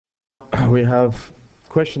We have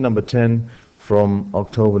question number 10 from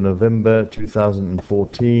October-November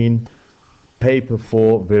 2014, paper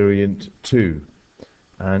 4, variant 2.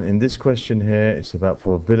 And in this question here, it's about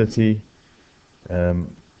probability.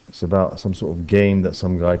 It's about some sort of game that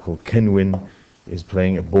some guy called Kenwin is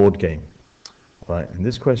playing, a board game. Right, in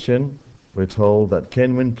this question, we're told that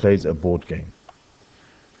Kenwin plays a board game.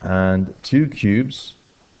 And 2 cubes,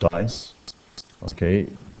 dice, okay,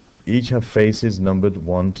 each have faces numbered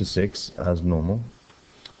 1 to 6 as normal.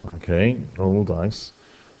 Okay, roll dice.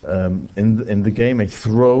 In the game, a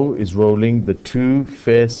throw is rolling the 2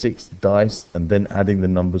 fair 6 dice and then adding the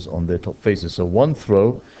numbers on their top faces. So one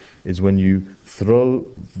throw is when you throw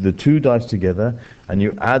the 2 dice together and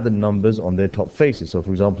you add the numbers on their top faces. So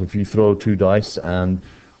for example, if you throw 2 dice and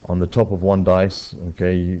on the top of one dice,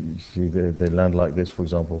 okay, you see they land like this, for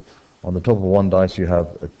example. On the top of one dice you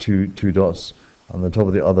have two dots. On the top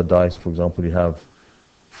of the other dice, for example, you have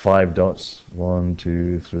 5 dots. 1,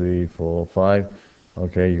 2, 3, 4, 5.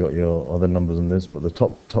 Okay, you got your other numbers on this, but the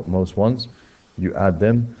topmost ones, you add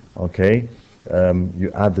them. Okay,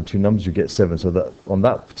 you add the 2 numbers, you get 7. So that on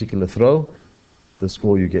that particular throw, the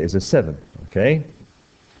score you get is a 7. Okay.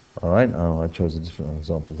 All right. I chose a different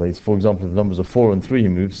example. For example, the numbers are 4 and 3, you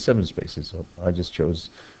move 7 spaces. So I just chose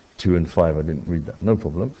 2 and 5. I didn't read that. No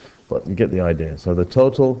problem. But you get the idea. So the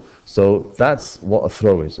total. So that's what a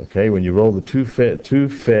throw is. Okay. When you roll the two fair,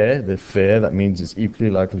 that means it's equally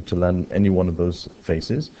likely to land any one of those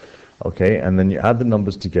faces. Okay. And then you add the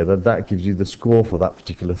numbers together. That gives you the score for that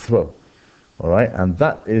particular throw. All right. And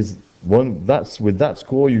that is one. That's with that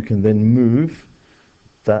score you can then move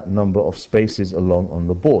that number of spaces along on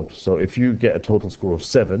the board. So if you get a total score of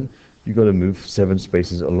 7, you've got to move 7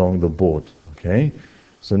 spaces along the board. Okay.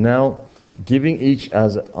 So now, giving each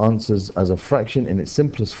as answers as a fraction in its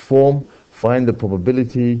simplest form, find the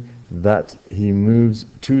probability that he moves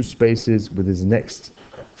 2 spaces with his next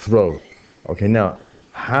throw. Okay. Now,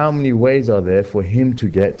 how many ways are there for him to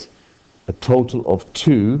get a total of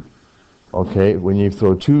 2? Okay. When you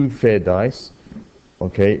throw 2 fair dice,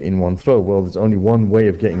 okay, in one throw. Well, there's only one way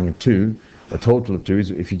of getting a total of 2 is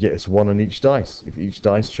if you get 1 on each dice. If each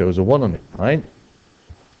dice shows a 1 on it, right?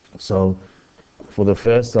 So for the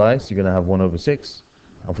first dice, you're going to have 1 over 6.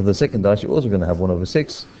 And for the second dice, you're also going to have 1 over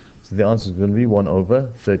 6. So the answer is going to be 1 over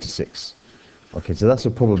 36. Okay, so that's a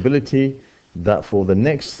probability that for the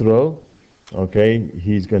next throw, okay,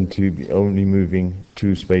 he's going to be only moving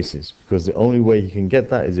 2 spaces. Because the only way he can get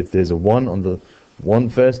that is if there's a 1 on the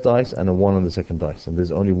first dice and a 1 on the second dice, and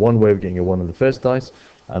there's only one way of getting a 1 on the first dice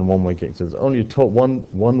and one way of getting, so there's only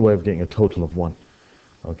one way of getting a total of 1,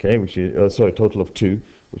 okay, which is total of 2,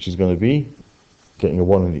 which is going to be getting a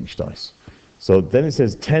 1 on each dice. So then it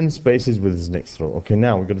says 10 spaces with his next throw. Okay,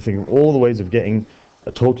 now we're going to think of all the ways of getting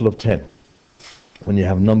a total of 10 when you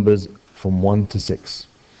have numbers from 1 to 6.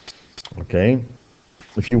 Okay,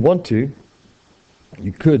 if you want to,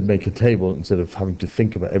 you could make a table instead of having to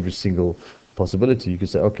think about every single possibility. You could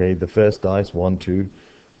say, okay, the first dice 1, 2,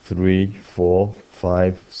 3, 4,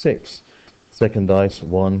 5, 6. Second dice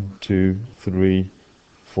 1, 2, 3,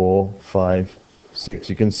 4, 5, 6.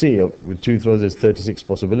 You can see with 2 throws there's 36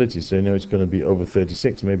 possibilities, so you know it's going to be over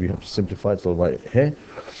 36. Maybe you have to simplify it, so right here.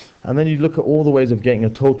 And then you look at all the ways of getting a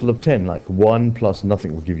total of 10, like 1 plus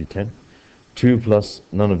nothing will give you 10. 2 plus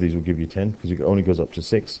none of these will give you 10, because it only goes up to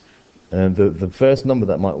 6. And the first number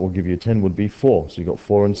that will give you 10 would be 4. So you've got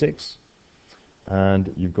 4 and 6.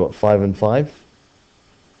 And you've got 5 and 5.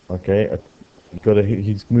 Okay,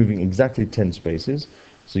 he's moving exactly 10 spaces.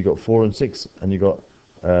 So you've got 4 and 6, and you've got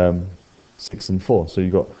 6 and 4. So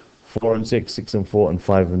you've got 4 and 6, 6 and 4, and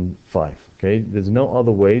 5 and 5. Okay, there's no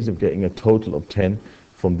other ways of getting a total of 10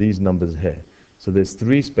 from these numbers here. So there's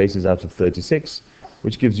 3 spaces out of 36,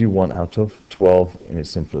 which gives you 1 out of 12 in its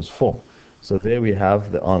simplest form. So there we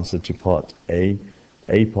have the answer to part A,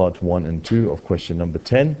 part 1 and 2 of question number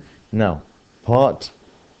 10. Now, part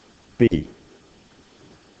B.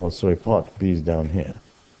 Part B is down here.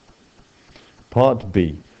 Part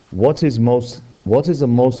B. What is the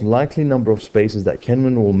most likely number of spaces that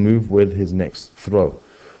Kenwin will move with his next throw?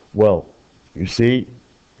 Well, you see,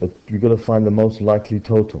 you've got to find the most likely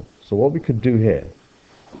total. So what we could do here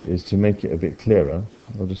is to make it a bit clearer.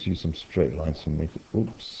 I'll just use some straight lines to make it.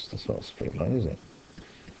 Oops, that's not a straight line, is it?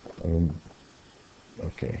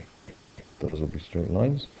 Okay, those will be straight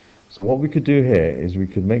lines. So what we could do here is we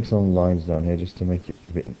could make some lines down here just to make it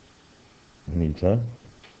a bit neater.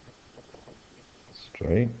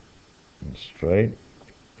 Straight, and straight,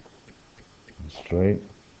 and straight.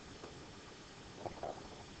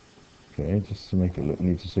 Okay, just to make it look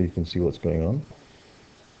neater so you can see what's going on.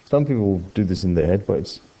 Some people do this in their head, but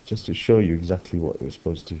it's just to show you exactly what we're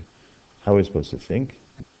supposed to how we're supposed to think.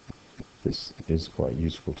 This is quite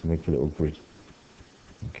useful to make a little grid.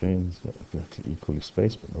 Okay, it's not exactly equally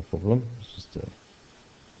spaced, but no problem. It's just a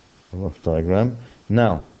rough diagram.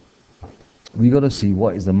 Now, we got to see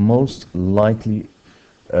what is the most likely,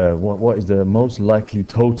 what is the most likely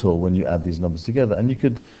total when you add these numbers together. And you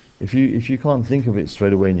could, if you can't think of it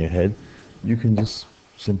straight away in your head, you can just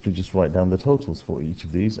simply just write down the totals for each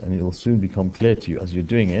of these, and it will soon become clear to you as you're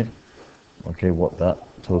doing it. Okay, what that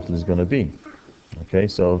total is going to be. Okay,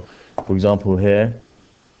 so for example here,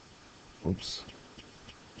 oops.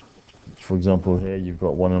 For example here, you've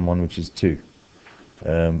got 1 and 1, which is 2.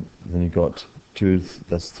 Then you've got 2,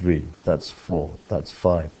 that's 3, that's 4, that's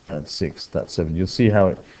 5, that's 6, that's 7. You'll see how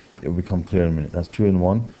it will become clear in a minute. That's 2 and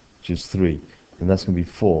 1, which is 3. Then that's going to be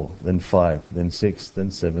 4, then 5, then 6,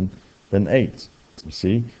 then 7, then 8. You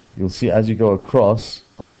see? You'll see as you go across,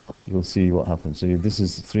 you'll see what happens. So this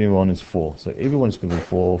is 3 and 1 is 4. So everyone is going to be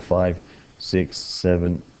 4, 5, 6,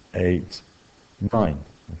 7, 8, 9.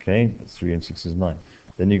 Okay? 3 and 6 is 9.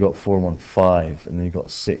 Then you got 4 and 1, 5, and then you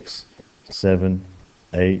got 6, 7,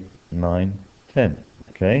 8, 9, 10.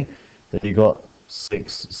 Okay? Then you got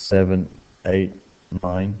 6, 7, 8,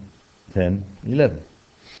 9, 10, 11.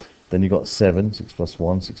 Then you got 7, 6 plus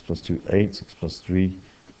 1, 6 plus 2, 8, 6 plus 3,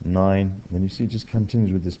 9. Then you see it just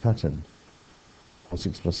continues with this pattern.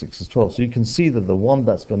 6 plus 6 is 12. So you can see that the one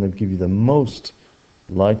that's going to give you the most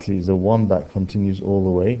likely is the one that continues all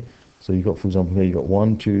the way. So you got, for example, here you got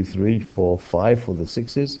 1, 2, 3, 4, 5 for the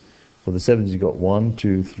 6s. For the 7s, you got 1,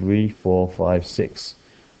 2, 3, 4, 5, 6.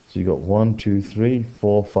 So you got 1, 2, 3,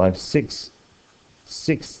 4, 5, 6.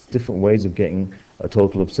 6 different ways of getting a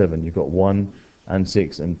total of 7. You've got 1 and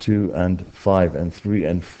 6 and 2 and 5 and 3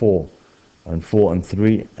 and 4 and 4 and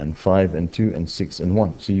 3 and 5 and 2 and 6 and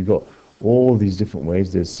 1. So you've got all these different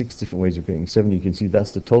ways. There's 6 different ways of getting 7. You can see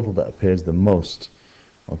that's the total that appears the most.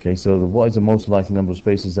 Okay, so what is the most likely number of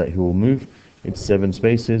spaces that he will move? It's 7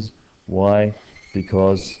 spaces. Why?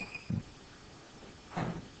 Because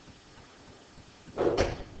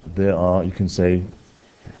there are, you can say,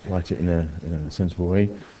 write it in a sensible way,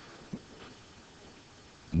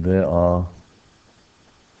 there are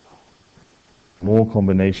more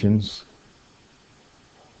combinations,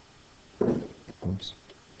 oops,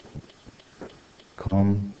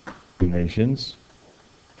 combinations,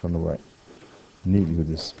 trying to write neatly with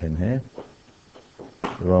this pen here.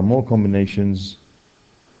 There are more combinations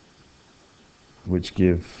which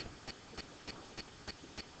give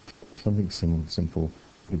something simple,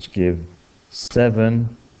 which give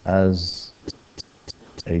 7 as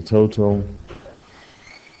a total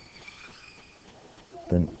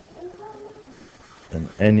than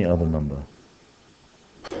any other number.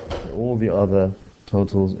 All the other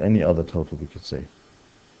totals, any other total we could say.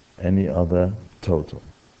 Any other total.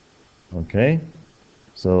 Okay,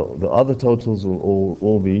 so the other totals will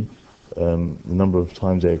all be the number of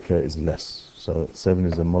times they occur is less. So 7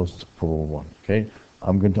 is the most probable one. Okay,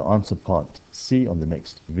 I'm going to answer part C on the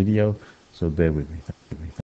next video, so bear with me.